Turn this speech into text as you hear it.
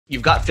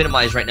you've got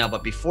Finimize right now,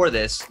 but before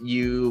this,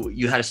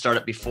 you had a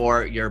startup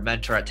before, your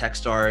mentor at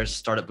Techstars,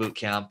 Startup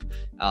Bootcamp.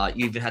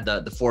 You even had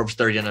the Forbes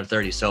 30 under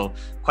 30. So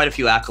quite a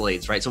few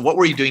accolades, right? So what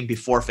were you doing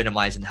before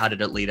Finimize, and how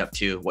did it lead up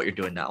to what you're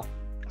doing now?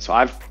 So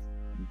I've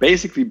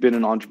basically been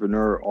an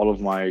entrepreneur all of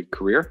my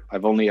career.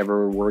 I've only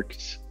ever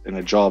worked in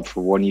a job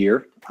for 1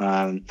 year.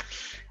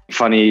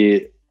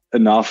 Funny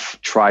enough,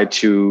 tried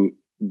to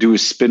do a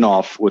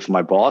spin-off with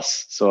my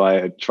boss. So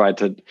I tried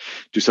to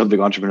do something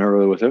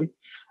entrepreneurial with him.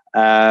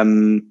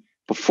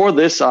 Before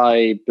this,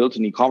 I built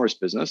an e-commerce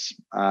business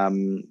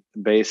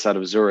based out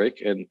of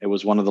Zurich, and it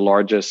was one of the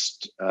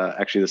largest,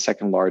 actually the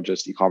second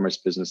largest e-commerce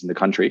business in the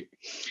country.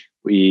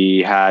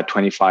 We had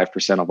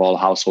 25% of all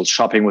households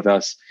shopping with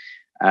us,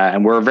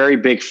 and we're a very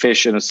big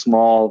fish in a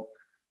small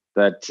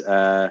but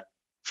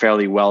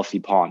fairly wealthy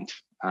pond.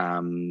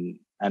 And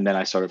then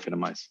I started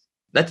Finimize.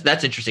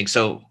 That's interesting.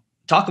 So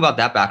talk about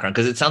that background,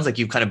 because it sounds like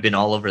you've kind of been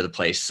all over the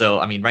place. So,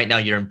 I mean, right now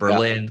you're in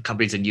Berlin,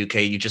 companies in UK,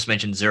 you just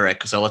mentioned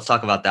Zurich. So let's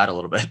talk about that a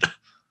little bit.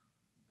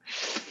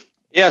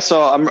 Yeah,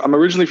 so I'm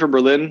originally from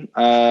Berlin.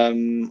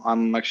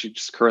 I'm actually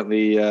just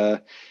currently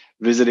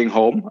visiting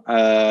home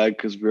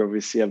because we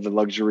obviously have the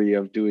luxury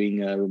of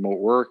doing remote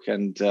work,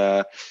 and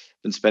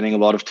been spending a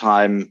lot of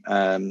time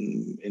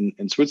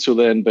in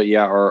Switzerland. But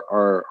yeah,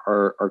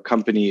 our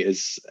company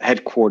is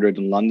headquartered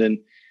in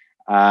London.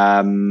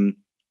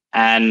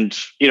 And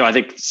I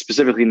think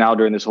specifically now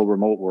during this whole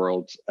remote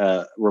world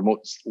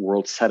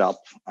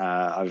setup,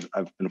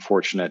 I've been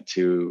fortunate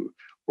to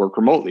work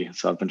remotely,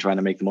 so I've been trying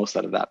to make the most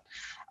out of that.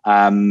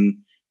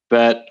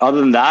 But other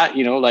than that,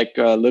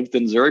 lived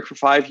in Zurich for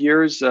 5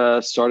 years,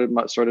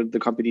 started the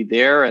company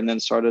there, and then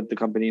started the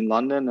company in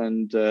London,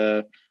 and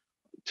to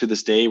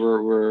this day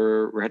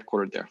we're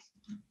headquartered there.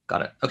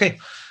 Got it. Okay,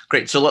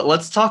 great. So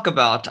let's talk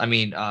about. I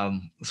mean,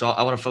 so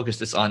I want to focus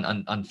this on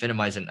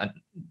Finimize, and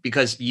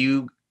because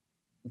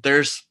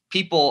there's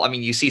people, I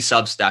mean, you see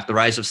Substack, the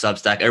rise of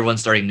Substack. Everyone's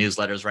starting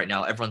newsletters right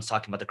now. Everyone's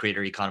talking about the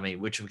creator economy,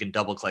 which we can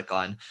double click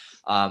on.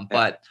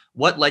 But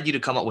what led you to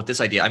come up with this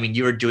idea? I mean,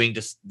 you were doing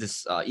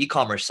this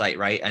e-commerce site,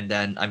 right? And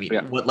then, I mean,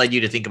 what led you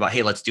to think about,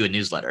 hey, let's do a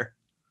newsletter?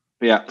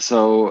 Yeah.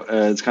 So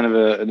it's kind of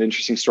an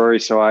interesting story.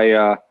 So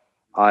I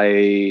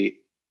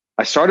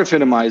started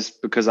Finimize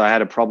because I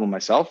had a problem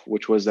myself,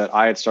 which was that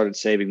I had started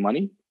saving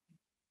money,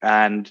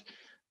 and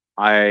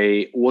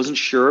I wasn't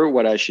sure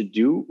what I should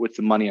do with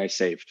the money I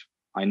saved.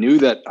 I knew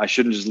that I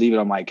shouldn't just leave it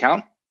on my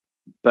account,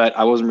 but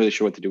I wasn't really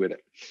sure what to do with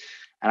it.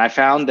 And I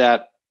found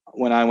that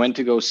when I went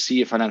to go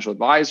see a financial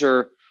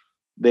advisor,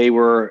 they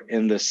were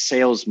in the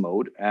sales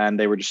mode, and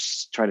they were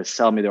just trying to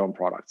sell me their own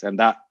products. And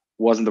that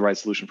wasn't the right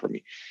solution for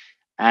me.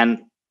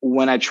 And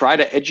when I tried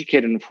to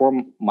educate and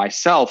inform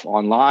myself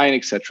online,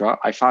 etc.,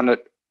 I found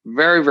it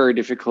very, very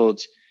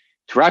difficult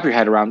to wrap your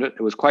head around it.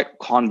 It was quite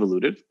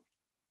convoluted.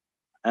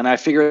 And I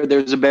figured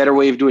there's a better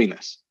way of doing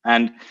this.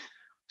 And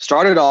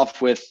started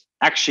off with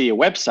actually a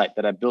website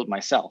that I built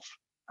myself.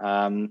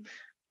 And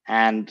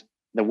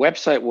the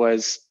website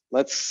was,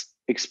 let's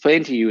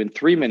explain to you in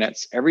 3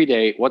 minutes every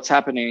day what's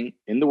happening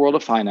in the world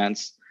of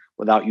finance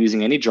without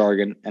using any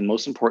jargon. And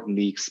most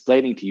importantly,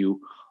 explaining to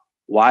you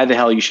why the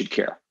hell you should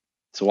care.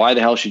 So why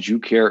the hell should you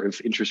care if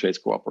interest rates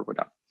go up or go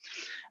down?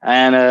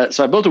 And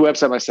so I built a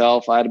website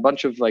myself. I had a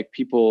bunch of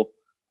people.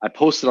 I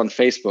posted on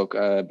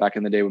Facebook back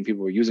in the day when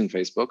people were using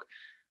Facebook.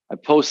 I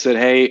posted,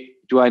 hey,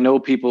 do I know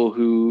people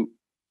who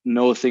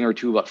know a thing or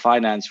two about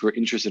finance who are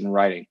interested in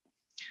writing?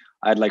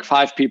 I had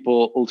 5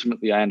 people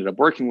ultimately I ended up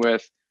working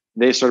with.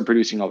 They started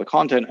producing all the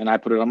content, and I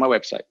put it on my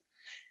website.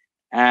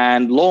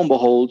 And lo and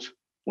behold,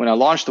 when I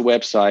launched the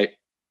website,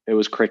 it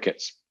was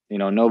crickets.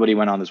 Nobody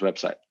went on this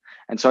website.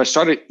 And so I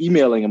started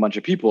emailing a bunch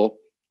of people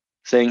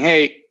saying,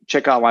 hey,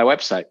 check out my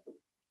website.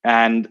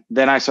 And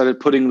then I started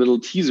putting little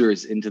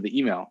teasers into the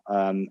email.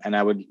 And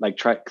I would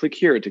click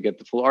here to get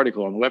the full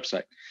article on the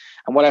website.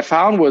 And what I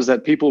found was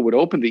that people would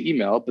open the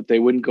email, but they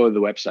wouldn't go to the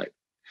website.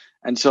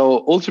 And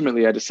so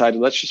ultimately I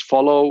decided, let's just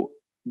follow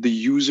the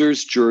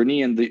user's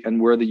journey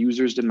and where the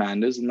user's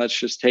demand is. And let's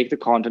just take the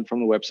content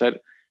from the website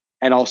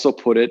and also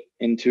put it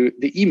into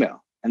the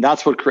email. And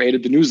that's what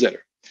created the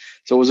newsletter.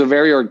 So it was a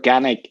very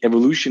organic,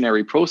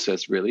 evolutionary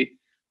process, really,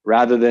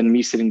 rather than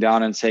me sitting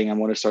down and saying, I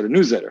want to start a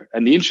newsletter.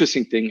 And the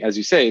interesting thing, as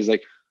you say, is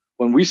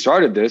when we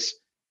started this,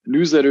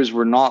 newsletters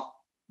were not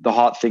the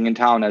hot thing in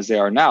town as they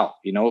are now.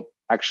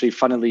 Actually,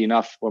 funnily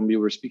enough, when we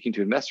were speaking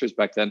to investors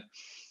back then,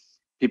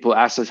 people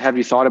asked us, have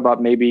you thought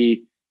about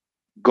maybe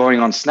going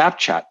on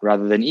Snapchat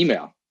rather than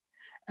email?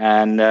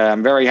 And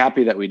I'm very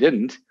happy that we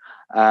didn't.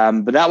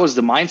 But that was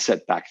the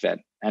mindset back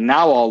then. And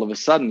now all of a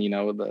sudden,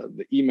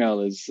 the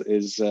email is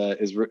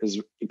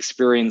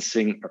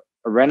experiencing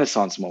a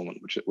renaissance moment,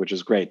 which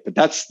is great. But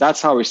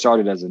that's how we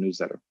started as a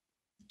newsletter.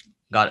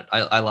 Got it.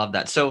 I love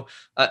that. So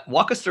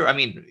walk us through, I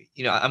mean,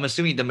 I'm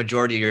assuming the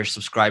majority of your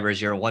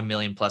subscribers, your 1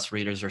 million plus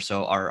readers or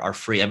so are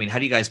free. I mean, how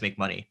do you guys make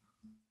money?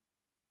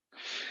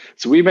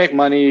 So we make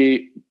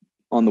money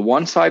on the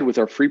one side with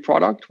our free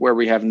product, where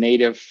we have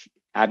native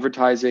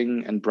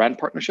advertising and brand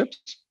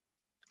partnerships.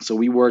 So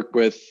we work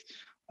with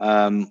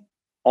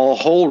a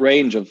whole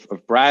range of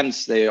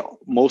brands.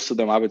 Most of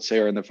them, I would say,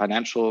 are in the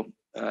financial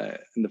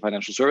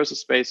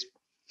services space,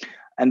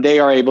 and they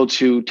are able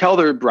to tell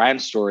their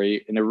brand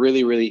story in a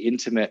really, really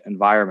intimate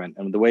environment.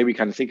 And the way we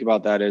kind of think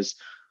about that is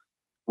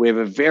we have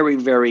a very,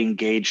 very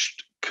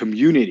engaged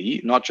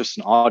community, not just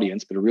an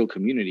audience, but a real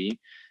community.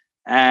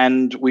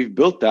 And we've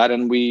built that,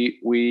 and we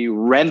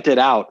rent it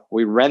out.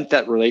 We rent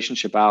that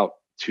relationship out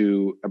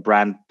to a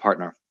brand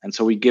partner. And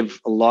so we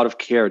give a lot of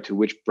care to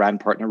which brand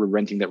partner we're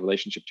renting that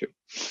relationship to.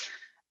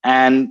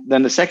 And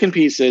then the second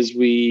piece is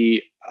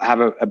we have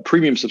a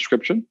premium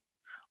subscription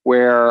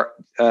where,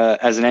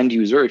 as an end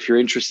user, if you're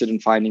interested in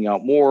finding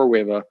out more, we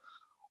have a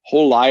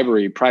whole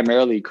library,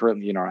 primarily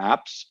currently in our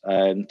apps,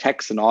 and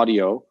text and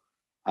audio,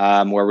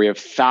 where we have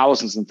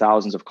thousands and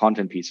thousands of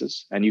content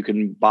pieces, and you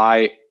can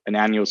buy an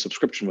annual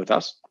subscription with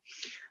us.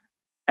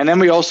 And then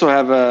we also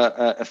have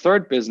a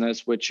third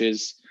business, which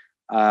is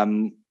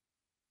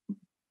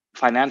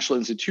financial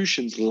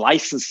institutions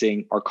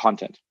licensing our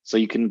content. So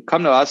you can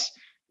come to us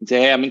and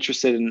say, hey, I'm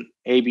interested in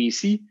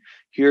ABC.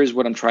 Here's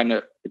what I'm trying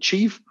to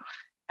achieve.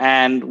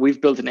 And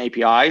we've built an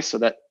API so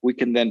that we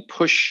can then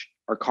push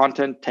our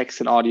content,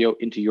 text and audio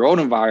into your own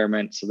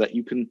environment so that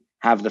you can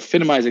have the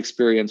Finimize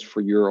experience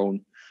for your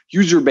own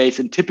user base.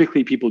 And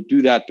typically people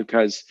do that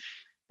because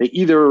they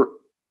either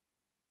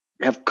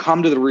have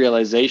come to the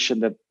realization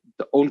that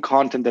the own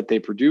content that they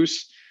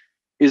produce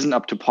isn't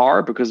up to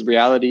par, because the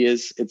reality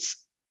is it's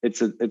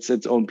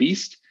its own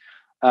beast,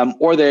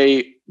 or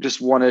they just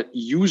want to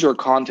use our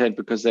content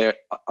because they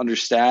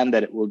understand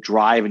that it will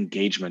drive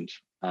engagement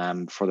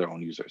for their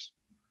own users.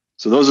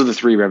 So those are the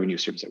three revenue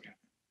streams that we have.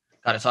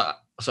 Got it.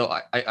 So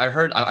I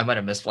heard, I might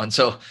have missed one.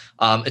 So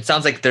it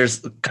sounds like there's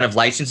kind of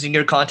licensing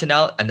your content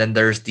out, and then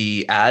there's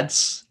the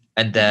ads,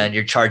 and then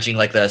you're charging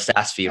like the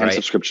SaaS fee, and right?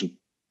 Subscription,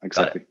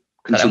 exactly.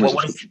 Consumer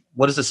subscription.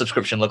 What does the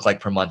subscription look like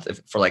per month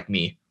for like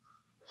me?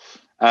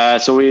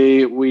 So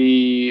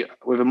we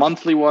have a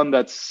monthly one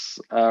that's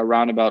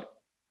around about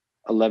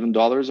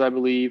 $11, I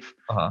believe,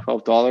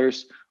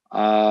 $12,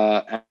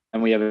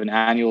 and we have an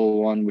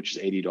annual one which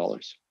is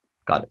 $80.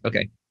 Got it.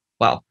 Okay.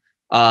 Wow.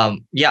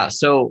 Yeah.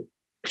 So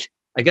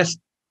I guess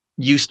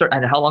you start.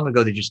 And how long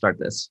ago did you start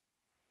this?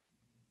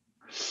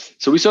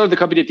 So we started the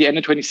company at the end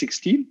of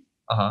 2016.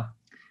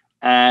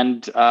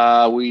 And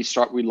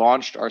we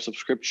launched our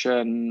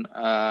subscription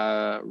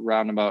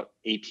around about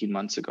 18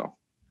 months ago.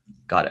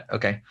 Got it.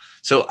 Okay.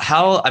 So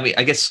how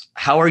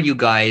are you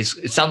guys?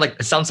 It sounds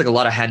like a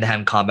lot of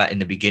hand-to-hand combat in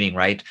the beginning,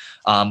 right?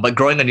 But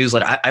growing a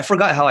newsletter, I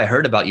forgot how I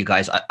heard about you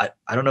guys. I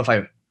don't know if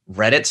I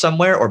read it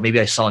somewhere or maybe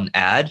I saw an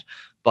ad,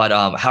 but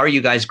how are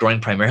you guys growing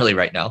primarily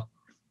right now?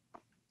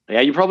 Yeah,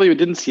 you probably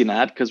didn't see an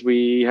ad because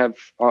we have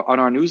on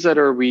our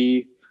newsletter,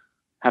 we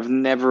have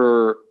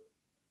never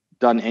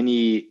done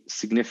any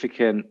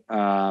significant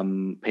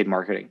paid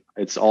marketing.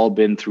 It's all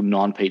been through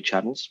non-paid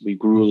channels. We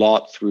grew a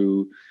lot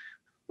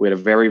we had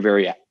a very,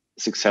 very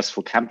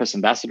successful campus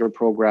ambassador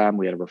program.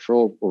 We had a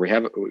referral, or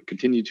we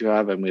continue to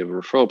have, and we have a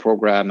referral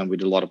program, and we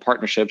did a lot of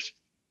partnerships,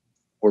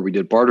 or we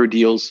did barter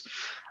deals.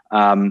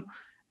 And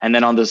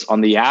then on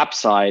the app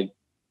side,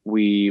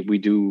 we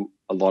do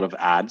a lot of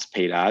ads,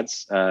 paid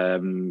ads,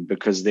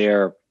 because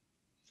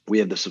we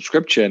have the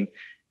subscription,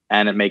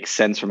 and it makes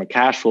sense from a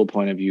cash flow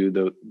point of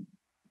view.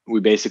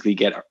 We basically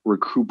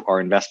recoup our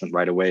investment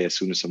right away as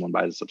soon as someone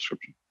buys a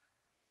subscription.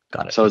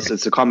 Got it. So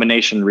it's a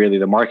combination, really.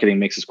 The marketing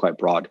mix is quite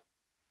broad.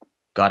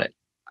 Got it.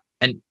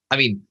 And I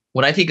mean,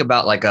 when I think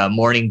about like a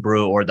Morning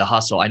Brew or The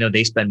Hustle, I know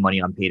they spend money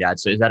on paid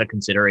ads. So is that a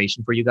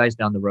consideration for you guys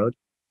down the road?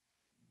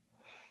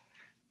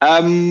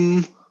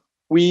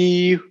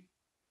 We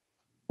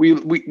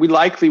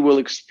likely will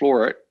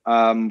explore it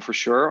for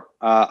sure.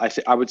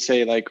 I would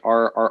say like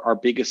our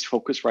biggest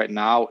focus right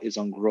now is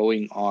on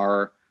growing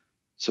our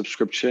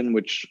subscription,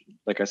 which,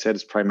 like I said,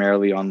 is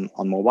primarily on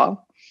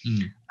mobile.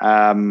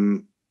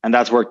 And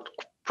that's worked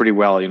pretty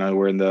well. You know,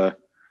 we're in the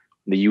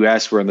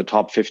US, we're in the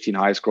top 15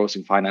 highest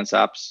grossing finance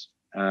apps.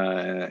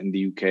 In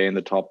the UK, in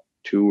the top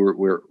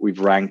 2, we've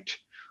ranked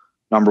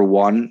number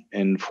 1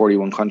 in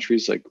 41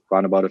 countries, like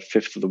around about a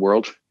fifth of the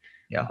world.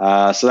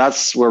 Yeah. So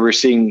that's where we're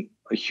seeing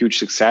a huge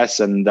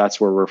success, and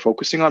that's where we're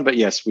focusing on. But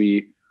yes,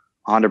 we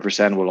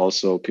 100% will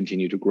also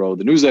continue to grow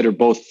the newsletter,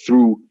 both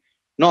through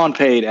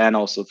non-paid and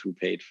also through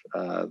paid.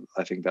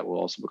 I think that will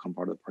also become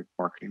part of the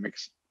marketing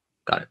mix.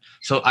 Got it.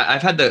 So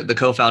I've had the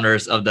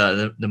co-founders of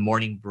the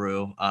Morning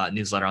Brew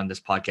newsletter on this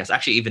podcast,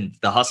 actually even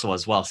The Hustle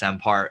as well, Sam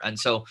Parr. And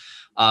so,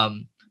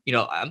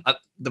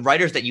 the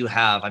writers that you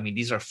have, I mean,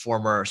 these are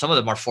some of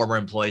them are former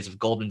employees of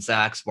Goldman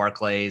Sachs,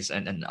 Barclays,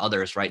 and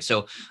others, right?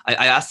 So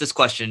I asked this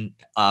question,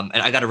 and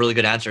I got a really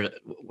good answer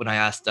when I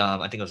asked,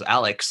 I think it was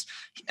Alex,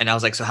 and I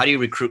was like, so how do you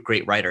recruit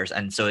great writers?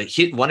 And so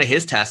one of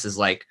his tests is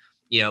like,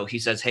 he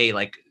says, hey,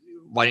 like,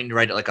 why didn't you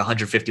write like a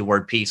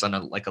 150-word piece on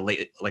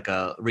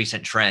a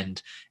recent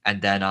trend,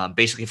 and then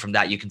basically from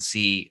that you can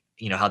see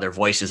how their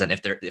voice is and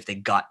if they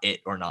got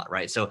it or not,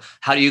 right? So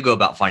how do you go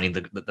about finding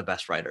the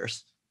best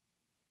writers?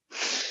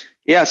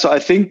 Yeah, so I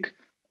think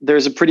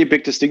there's a pretty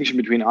big distinction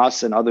between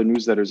us and other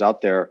newsletters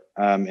out there,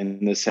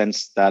 in the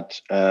sense that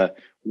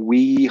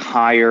we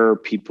hire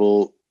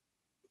people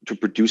to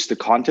produce the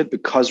content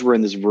because we're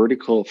in this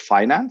vertical of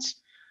finance.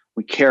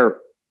 We care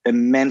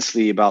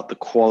immensely about the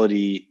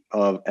quality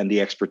of and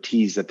the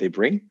expertise that they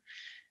bring.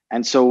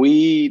 And so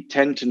we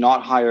tend to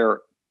not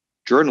hire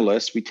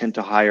journalists, we tend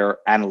to hire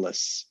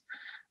analysts.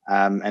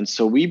 And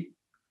so we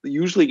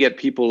usually get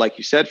people, like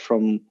you said,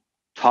 from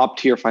top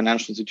tier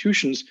financial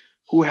institutions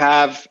who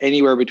have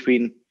anywhere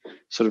between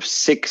sort of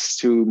 6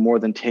 to more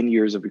than 10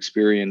 years of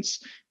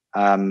experience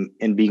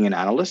in being an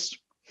analyst.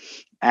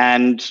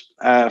 And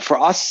for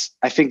us,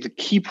 I think the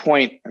key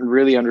point in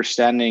really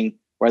understanding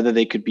whether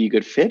they could be a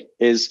good fit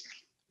is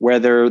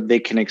whether they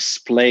can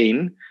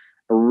explain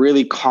a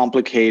really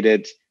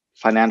complicated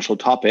financial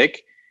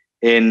topic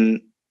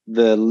in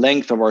the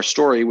length of our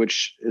story,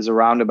 which is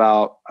around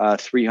about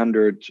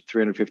 300,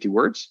 350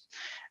 words.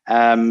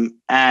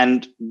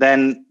 And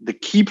then the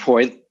key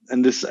point,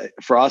 and this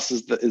for us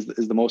is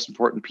the most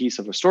important piece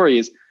of a story,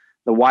 is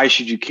the why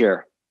should you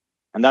care?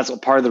 And that's a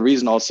part of the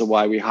reason also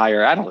why we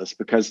hire analysts,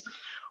 because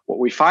what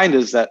we find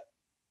is that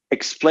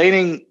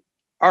explaining,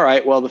 all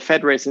right, well, the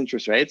Fed raised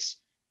interest rates,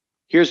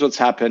 here's what's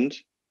happened.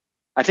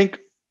 I think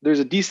there's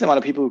a decent amount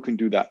of people who can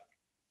do that.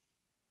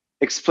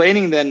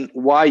 Explaining then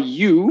why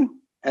you,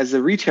 as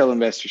a retail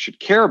investor, should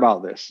care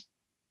about this.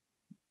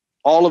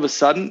 All of a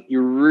sudden,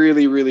 you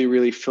really, really,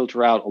 really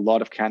filter out a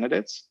lot of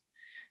candidates.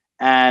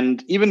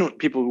 And even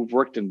people who've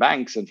worked in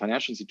banks and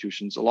financial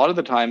institutions, a lot of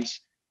the times,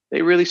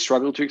 they really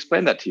struggle to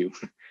explain that to you.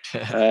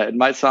 It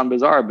might sound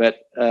bizarre, but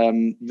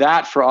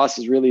that for us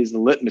is the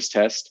litmus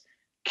test.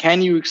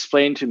 Can you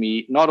explain to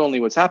me not only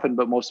what's happened,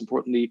 but most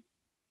importantly,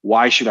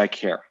 why should I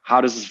care?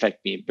 How does this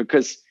affect me?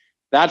 Because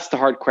that's the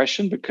hard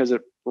question, because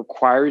it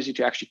requires you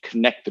to actually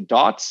connect the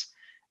dots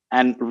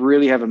and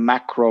really have a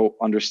macro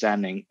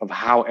understanding of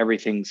how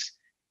everything's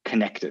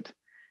connected.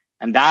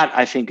 And that,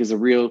 I think, is a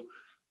real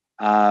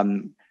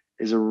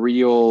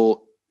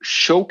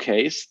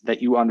showcase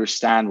that you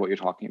understand what you're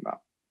talking about.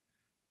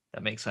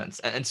 That makes sense.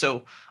 And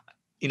so,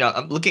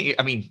 I'm looking at,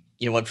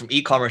 from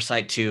e-commerce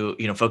site to,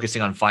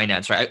 focusing on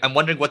finance, right? I'm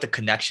wondering what the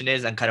connection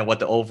is and kind of what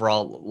the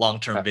overall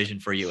long-term vision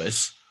for you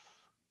is.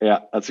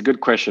 Yeah, that's a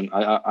good question.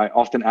 I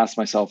often ask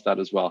myself that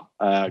as well.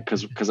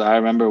 Because I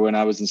remember when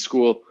I was in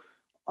school,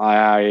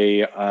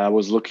 I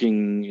was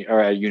looking, or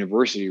at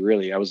university,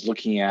 really, I was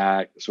looking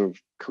at sort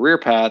of career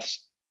paths,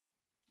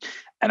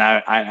 and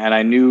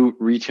I knew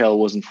retail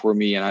wasn't for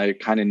me, and I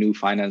kind of knew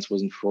finance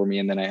wasn't for me,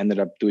 and then I ended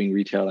up doing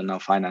retail and now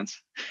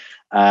finance.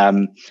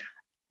 I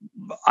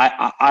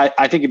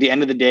think at the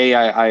end of the day,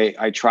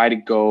 I try to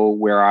go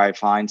where I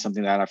find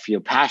something that I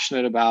feel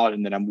passionate about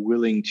and that I'm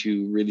willing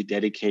to really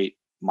dedicate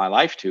my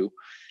life to.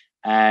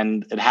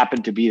 And it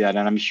happened to be that.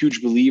 And I'm a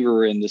huge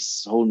believer in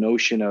this whole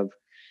notion of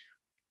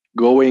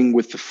going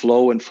with the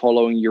flow and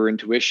following your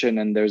intuition.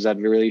 And there's that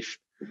really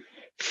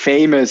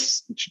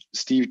famous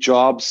Steve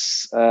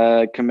Jobs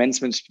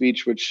commencement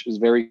speech, which is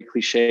very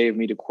cliche of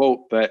me to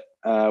quote, but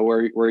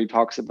where he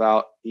talks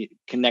about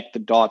connect the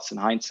dots in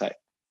hindsight.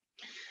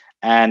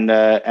 And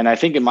I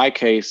think in my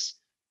case,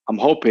 I'm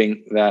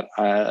hoping that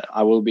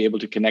I will be able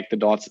to connect the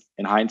dots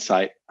in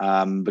hindsight,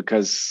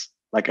 because,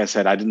 like I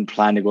said, I didn't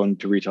plan to go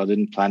into retail. I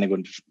didn't plan to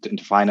go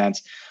into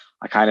finance.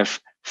 I kind of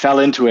fell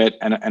into it,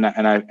 and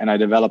I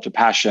developed a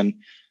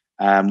passion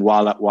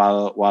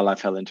while I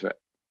fell into it.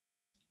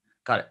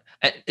 Got it.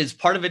 And is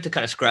part of it to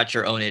kind of scratch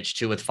your own itch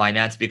too with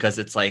finance, because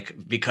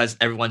because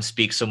everyone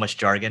speaks so much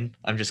jargon?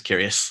 I'm just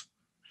curious.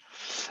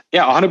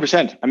 Yeah,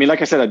 100%. I mean,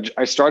 like I said,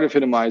 I started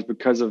Finimize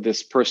because of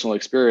this personal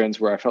experience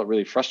where I felt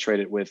really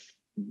frustrated with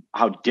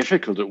how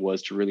difficult it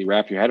was to really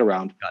wrap your head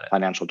around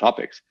financial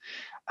topics.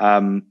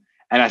 And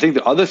I think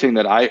the other thing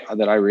that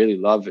I really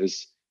love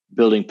is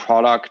building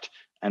product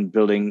and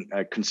building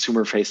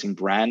consumer-facing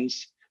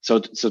brands. So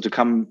to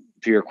come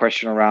to your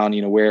question around,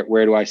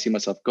 where do I see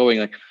myself going?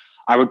 Like,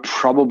 I would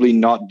probably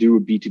not do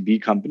a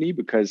B2B company,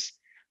 because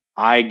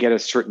I get a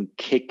certain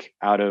kick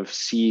out of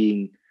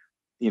seeing,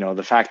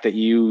 the fact that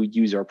you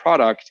use our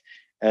product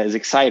is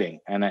exciting.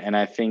 And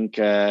I think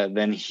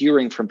then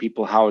hearing from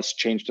people how it's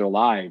changed their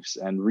lives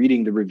and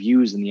reading the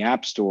reviews in the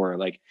App Store,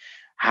 like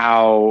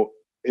how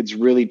it's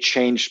really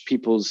changed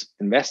people's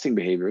investing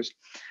behaviors,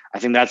 I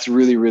think that's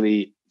really,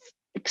 really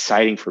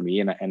exciting for me.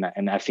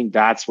 And I think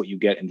that's what you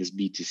get in this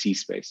B2C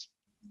space.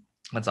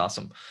 That's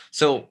awesome.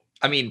 So,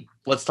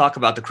 let's talk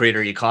about the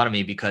creator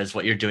economy, because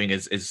what you're doing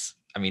is it's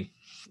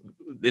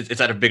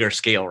at a bigger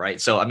scale,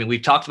 right? So,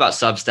 we've talked about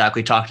Substack.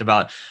 We talked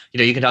about,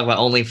 you can talk about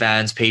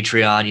OnlyFans,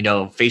 Patreon,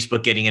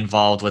 Facebook getting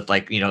involved with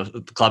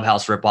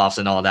Clubhouse ripoffs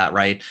and all that,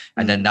 right?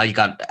 And then now you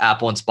got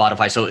Apple and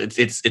Spotify. So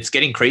it's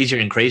getting crazier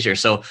and crazier.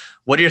 So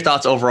what are your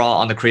thoughts overall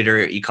on the creator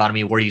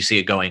economy? Where do you see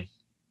it going?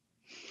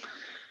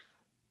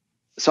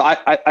 So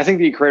I think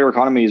the creator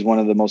economy is one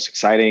of the most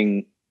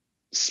exciting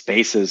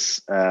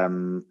spaces,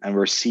 and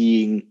we're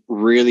seeing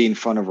really in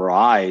front of our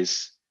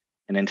eyes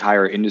an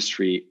entire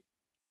industry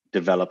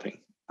developing.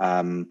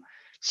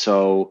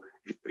 So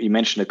you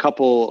mentioned a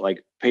couple,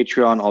 like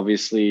Patreon.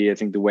 Obviously, I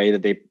think the way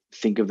that they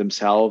think of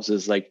themselves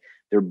is like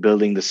they're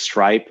building the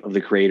Stripe of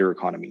the creator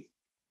economy.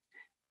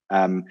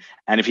 And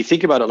if you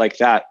think about it like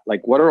that,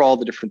 like what are all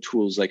the different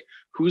tools? Like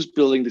who's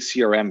building the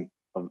CRM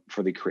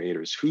for the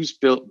creators? Who's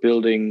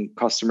building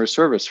customer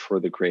service for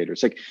the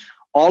creators? Like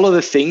all of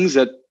the things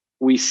that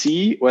we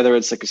see, whether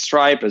it's like a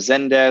Stripe, a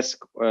Zendesk,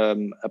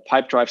 a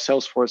Pipedrive,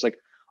 Salesforce, like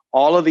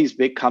all of these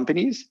big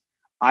companies,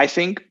 I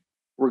think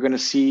we're going to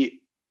see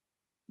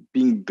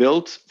being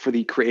built for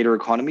the creator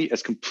economy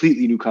as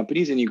completely new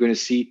companies, and you're going to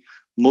see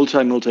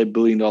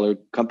multi-billion-dollar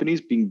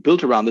companies being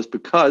built around this,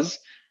 because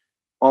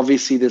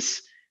obviously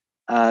this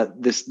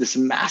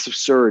massive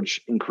surge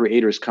in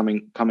creators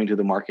coming to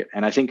the market.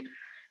 And I think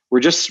we're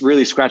just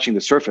really scratching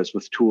the surface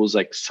with tools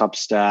like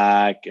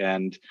Substack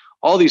and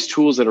all these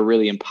tools that are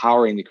really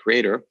empowering the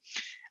creator.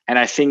 And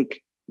I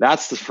think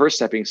that's the first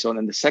stepping stone.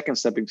 And the second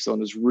stepping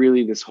stone is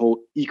really this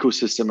whole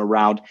ecosystem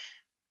around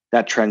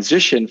that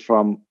transition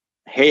from,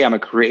 hey, I'm a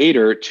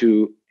creator,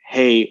 to,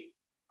 hey,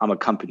 I'm a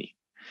company.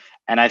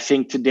 And I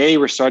think today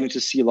we're starting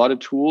to see a lot of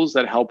tools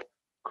that help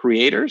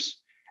creators.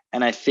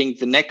 And I think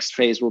the next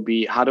phase will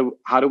be how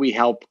do we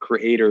help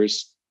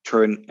creators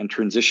turn and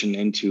transition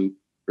into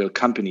real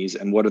companies,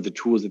 and what are the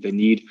tools that they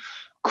need?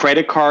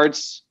 Credit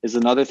cards is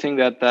another thing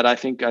that I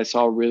think I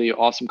saw a really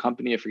awesome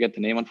company. I forget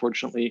the name,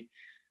 unfortunately.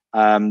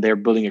 They're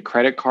building a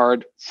credit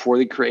card for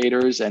the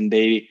creators, and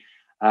they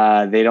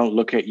don't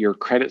look at your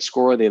credit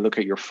score. They look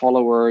at your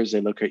followers.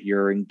 They look at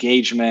your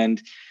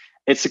engagement.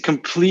 It's a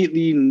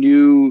completely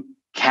new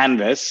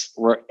canvas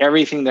where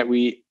everything that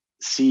we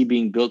see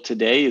being built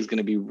today is going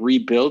to be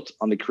rebuilt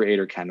on the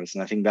creator canvas.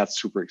 And I think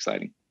that's super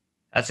exciting.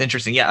 That's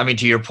interesting. Yeah. I mean,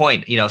 to your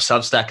point,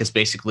 Substack is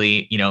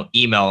basically,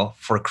 email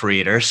for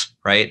creators,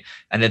 right?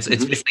 And it's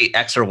basically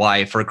X or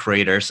Y for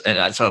creators.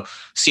 And so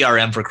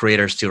CRM for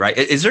creators too, right?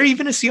 Is there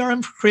even a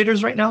CRM for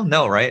creators right now?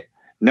 No, right?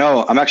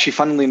 No, I'm actually,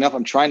 funnily enough,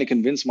 I'm trying to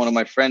convince one of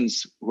my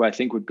friends who I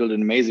think would build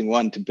an amazing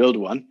one to build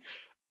one.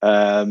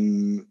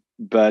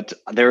 But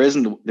there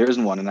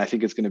isn't one. And I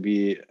think it's going to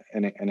be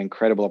an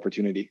incredible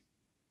opportunity.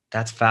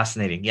 That's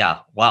fascinating. Yeah.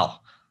 Wow.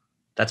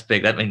 That's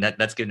big.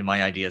 That's getting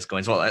my ideas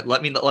going. So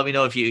let me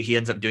know if he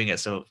ends up doing it.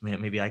 So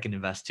maybe I can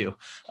invest too.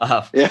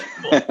 Yeah.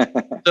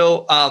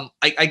 So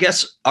I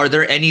guess, are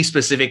there any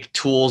specific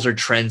tools or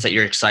trends that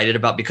you're excited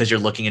about because you're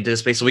looking into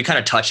this space? So we kind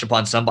of touched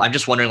upon some, but I'm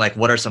just wondering, like,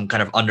 what are some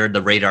kind of under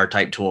the radar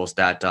type tools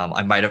that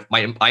I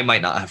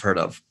might not have heard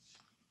of?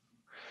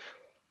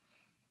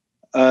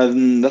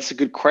 That's a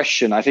good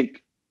question. I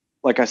think,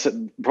 like I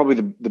said, probably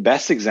the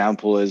best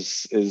example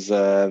is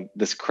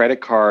this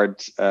credit card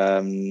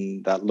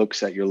that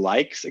looks at your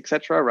likes,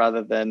 etc.,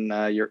 rather than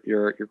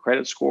your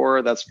credit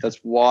score. That's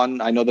one.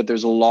 I know that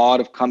there's a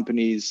lot of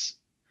companies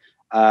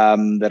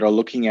that are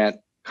looking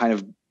at kind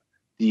of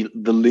the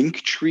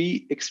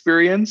Linktree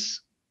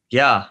experience.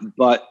 Yeah.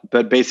 But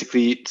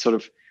basically sort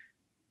of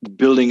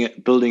building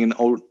an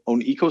own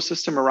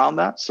ecosystem around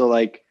that. So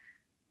like,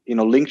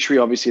 Linktree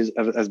obviously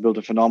has built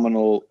a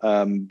phenomenal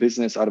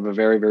business out of a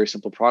very, very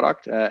simple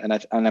product, and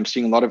I'm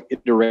seeing a lot of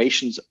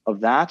iterations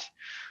of that.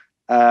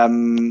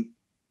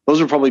 Those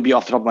would probably be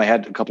off the top of my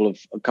head a couple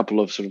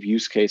of sort of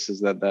use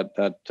cases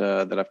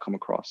that I've come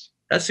across.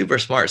 That's super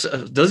smart. So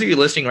those of you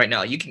listening right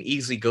now, you can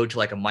easily go to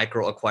like a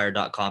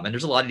microacquire.com, and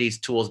there's a lot of these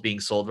tools being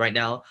sold right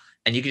now,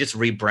 and you can just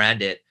rebrand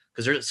it,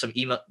 because there's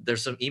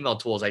some email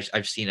tools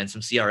I've seen, and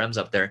some CRMs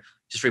up there.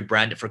 Just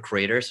rebrand it for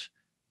creators,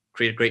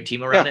 create a great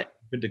team around it.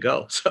 Good to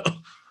go. So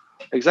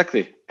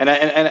exactly. And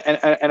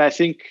I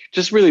think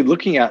just really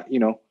looking at,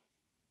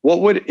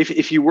 what would,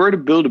 if you were to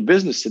build a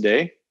business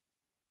today,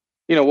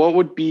 what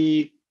would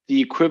be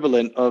the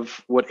equivalent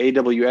of what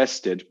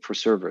AWS did for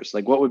servers?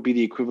 Like, what would be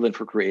the equivalent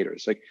for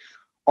creators? Like,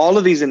 all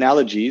of these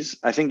analogies,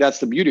 I think that's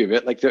the beauty of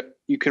it. Like,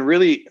 you can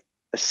really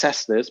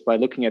assess this by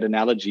looking at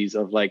analogies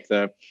of like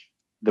the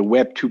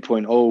web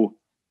 2.0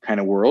 kind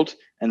of world,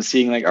 and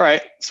seeing like, all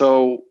right,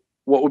 so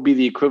what would be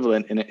the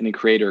equivalent in a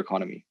creator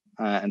economy?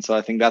 And so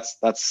I think that's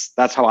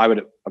how I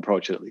would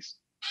approach it, at least.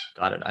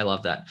 Got it. I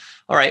love that.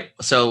 All right.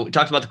 So we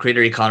talked about the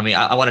creator economy.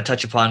 I want to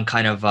touch upon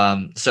kind of,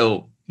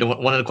 so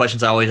one of the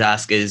questions I always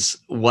ask is,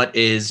 what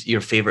is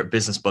your favorite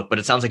business book? But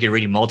it sounds like you're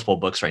reading multiple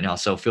books right now,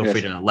 so feel free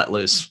to let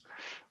loose.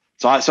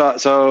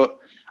 So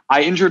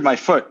I injured my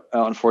foot,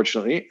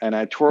 unfortunately, and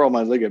I tore all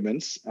my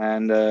ligaments.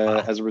 And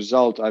as a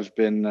result, I've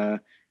been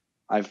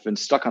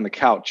stuck on the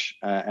couch,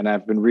 and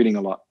I've been reading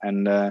a lot.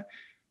 And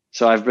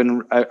so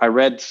I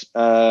read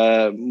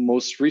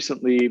most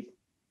recently,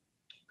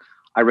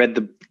 I read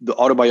the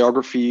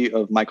autobiography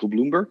of Michael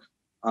Bloomberg.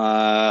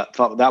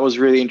 Thought that was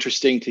really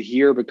interesting to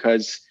hear,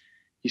 because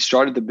he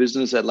started the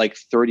business at like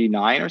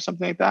 39 or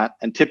something like that.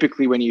 And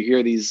typically when you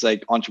hear these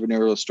like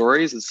entrepreneurial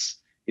stories, it's,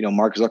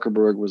 Mark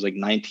Zuckerberg was like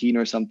 19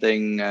 or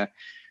something. I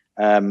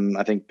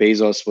think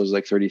Bezos was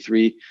like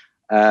 33.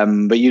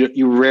 But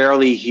you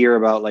rarely hear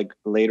about like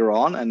later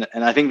on. And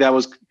I think that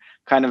was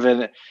kind of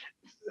an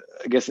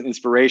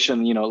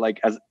inspiration,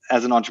 like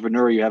as an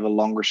entrepreneur, you have a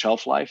longer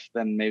shelf life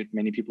than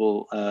many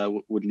people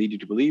would lead you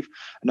to believe.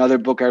 Another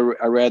book I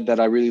read that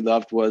I really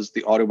loved was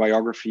the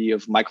autobiography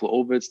of Michael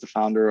Ovitz, the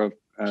founder of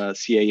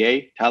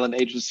CAA talent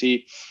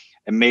agency.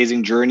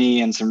 Amazing journey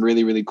and some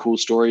really, really cool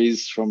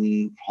stories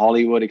from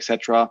Hollywood,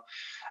 etc.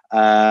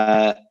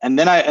 And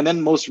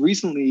then most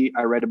recently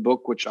I read a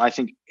book which I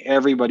think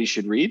everybody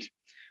should read.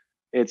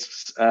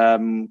 It's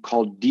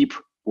called Deep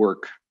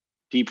Work.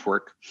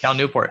 Cal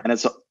Newport. And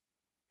it's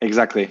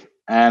exactly.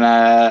 And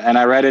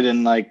I read it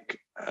in like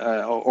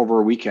over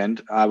a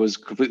weekend. I was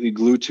completely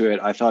glued to it.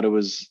 I thought it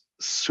was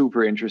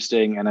super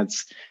interesting, and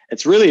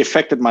it's really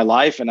affected my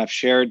life. And I've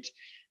shared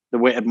the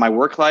way at my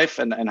work life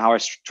and how I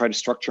try to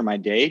structure my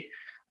day.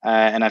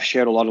 And I've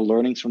shared a lot of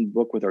learnings from the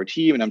book with our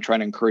team, and I'm trying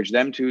to encourage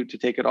them to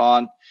take it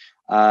on.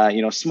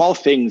 Small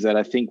things that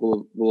I think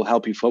will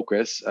help you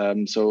focus.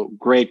 So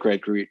great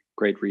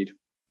read.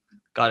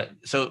 Got it.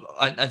 So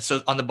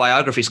so on the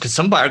biographies, because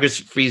some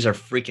biographies are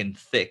freaking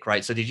thick,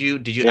 right? So did you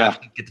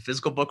actually get the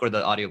physical book or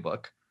the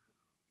audiobook?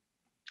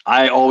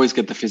 I always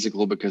get the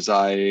physical because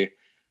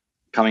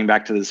coming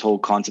back to this whole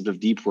concept of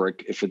deep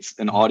work, if it's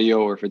an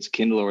audio or if it's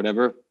Kindle or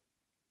whatever,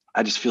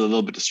 I just feel a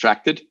little bit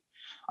distracted.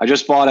 I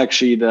just bought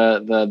actually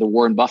the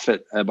Warren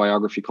Buffett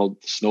biography called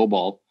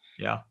Snowball.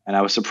 Yeah. And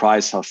I was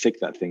surprised how thick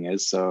that thing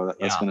is. So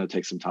that's going to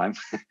take some time.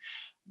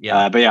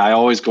 Yeah. But yeah, I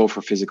always go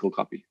for physical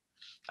copy.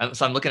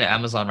 So I'm looking at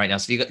Amazon right now.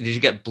 So did you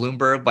get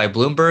Bloomberg by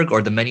Bloomberg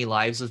or The Many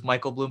Lives of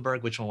Michael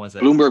Bloomberg? Which one was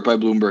it? Bloomberg by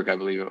Bloomberg, I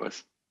believe it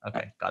was.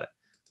 Okay, got it.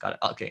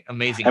 Okay,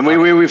 amazing. And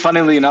we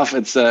funnily enough,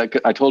 it's I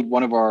told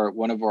one of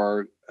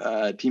our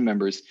team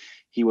members,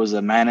 he was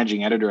a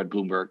managing editor at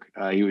Bloomberg.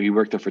 He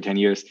worked there for 10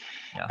 years.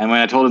 Yeah. And when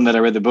I told him that I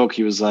read the book,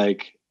 he was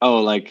like,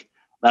 "Oh, like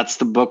that's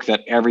the book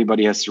that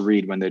everybody has to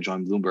read when they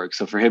join Bloomberg."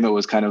 So for him, it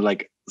was kind of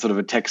like sort of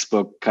a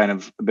textbook, kind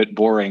of a bit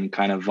boring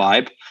kind of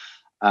vibe.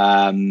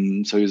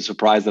 So he was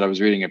surprised that I was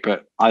reading it,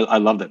 but I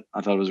loved it.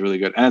 I thought it was really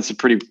good. And it's a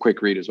pretty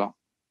quick read as well.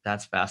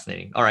 That's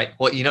fascinating. All right.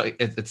 Well,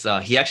 it's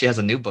he actually has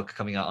a new book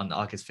coming out on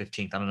August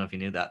 15th. I don't know if you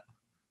knew that.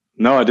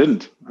 No, I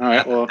didn't. All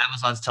right. Well,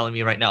 Amazon's telling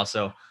me right now.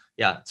 So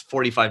yeah, it's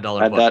 $45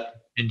 book. That.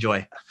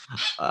 Enjoy.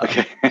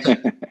 Okay.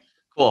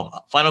 Cool.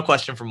 Final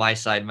question from my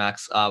side,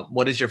 Max.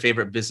 What is your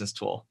favorite business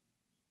tool?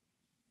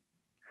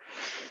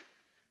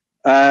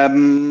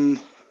 I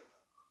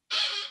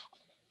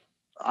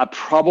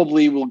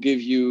probably will give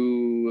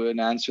you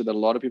an answer that a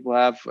lot of people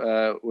have,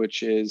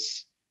 which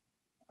is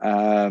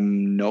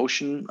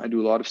Notion. I do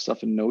a lot of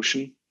stuff in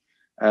Notion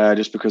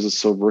just because it's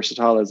so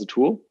versatile as a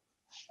tool.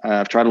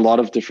 I've tried a lot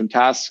of different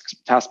task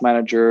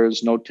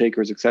managers, note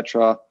takers,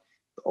 etc.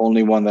 The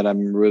only one that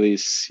I'm really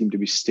seem to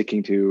be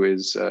sticking to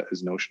is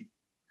Notion.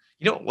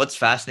 You know what's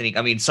fascinating?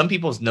 I mean, some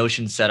people's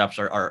Notion setups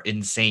are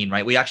insane,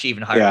 right? We actually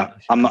even hired. Yeah,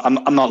 I'm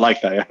not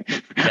like that.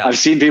 Yeah. I've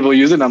seen people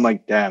use it, and I'm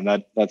like, damn,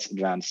 that's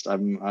advanced.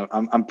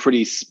 I'm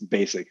pretty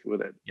basic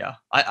with it. Yeah,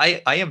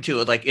 I am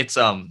too. Like it's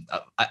I'm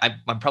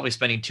probably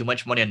spending too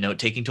much money on note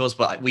taking tools,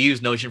 but we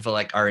use Notion for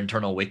like our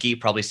internal wiki,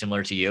 probably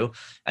similar to you,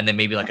 and then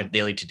maybe like a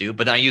daily to do.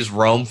 But then I use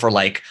Roam for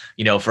like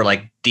for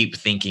like deep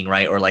thinking,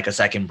 right, or like a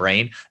second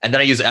brain, and then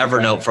I use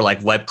Evernote for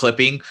like web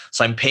clipping.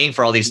 So I'm paying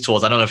for all these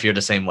tools. I don't know if you're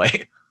the same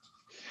way.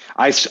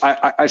 I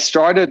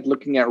started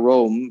looking at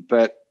Roam,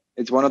 but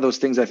it's one of those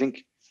things I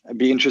think I'd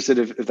be interested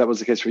if that was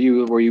the case for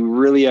you, where you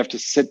really have to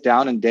sit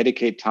down and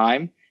dedicate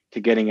time to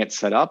getting it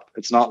set up.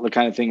 It's not the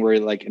kind of thing where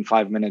like in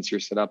 5 minutes you're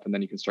set up and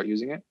then you can start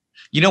using it.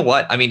 You know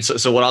what? I mean,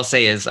 so what I'll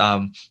say is,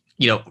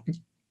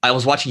 I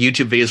was watching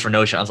YouTube videos for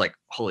Notion. I was like,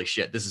 holy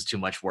shit, this is too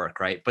much work,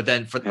 right? But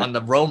then on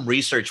the Roam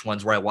research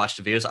ones where I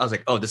watched the videos, I was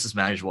like, oh, this is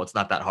manageable. It's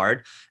not that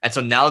hard. And so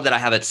now that I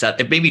have it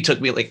set, it maybe took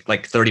me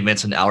like 30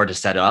 minutes, an hour to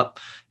set up.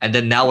 And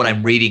then now when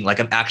I'm reading, like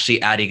I'm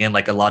actually adding in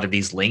like a lot of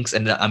these links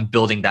and I'm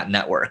building that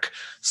network.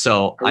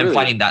 So I'm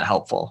finding that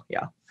helpful.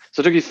 Yeah.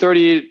 So it took you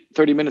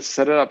 30 minutes to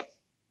set it up.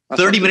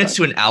 30 minutes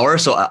to an hour.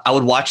 So I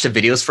would watch the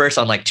videos first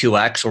on like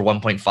 2x or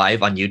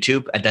 1.5 on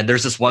YouTube. And then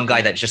there's this one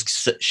guy that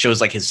just shows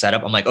like his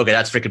setup. I'm like, okay,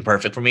 that's freaking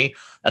perfect for me.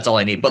 That's all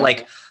I need. But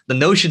like the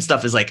Notion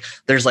stuff is like,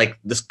 there's like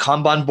this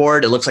Kanban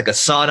board. It looks like a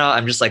sauna.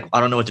 I'm just like, I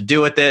don't know what to do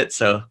with it.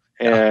 So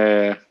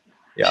yeah,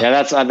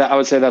 that's, I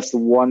would say that's the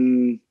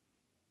one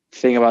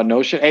thing about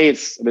Notion. A,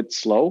 it's a bit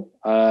slow.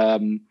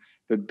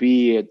 But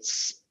B, it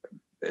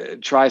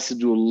tries to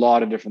do a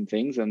lot of different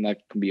things and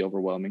that can be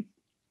overwhelming.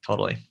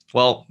 Totally.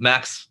 Well,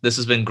 Max, this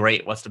has been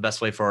great. What's the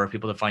best way for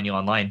people to find you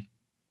online?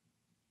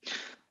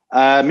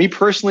 Me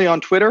personally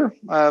on Twitter,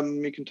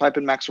 you can type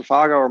in Max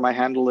Rofagha, or my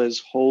handle is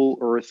Whole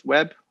Earth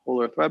Web.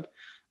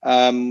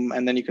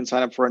 And then you can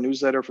sign up for our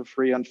newsletter for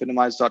free on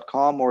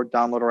Finimize.com or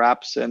download our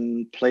apps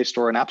in Play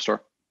Store and App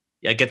Store.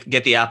 Yeah, get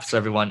the apps,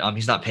 everyone.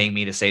 He's not paying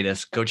me to say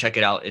this. Go check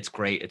it out. It's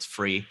great. It's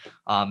free.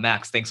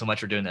 Max, thanks so much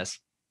for doing this.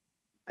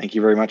 Thank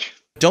you very much.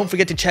 Don't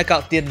forget to check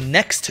out the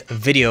next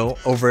video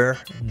over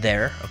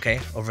there,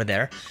 okay? Over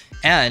there.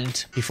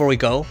 And before we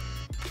go,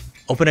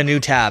 open a new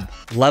tab,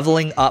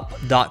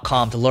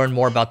 levelingup.com, to learn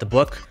more about the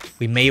book.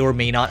 We may or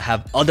may not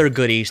have other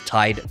goodies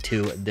tied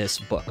to this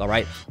book, all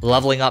right?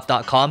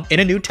 Levelingup.com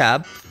in a new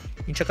tab.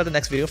 You can check out the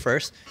next video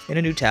first in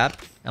a new tab,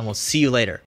 and we'll see you later.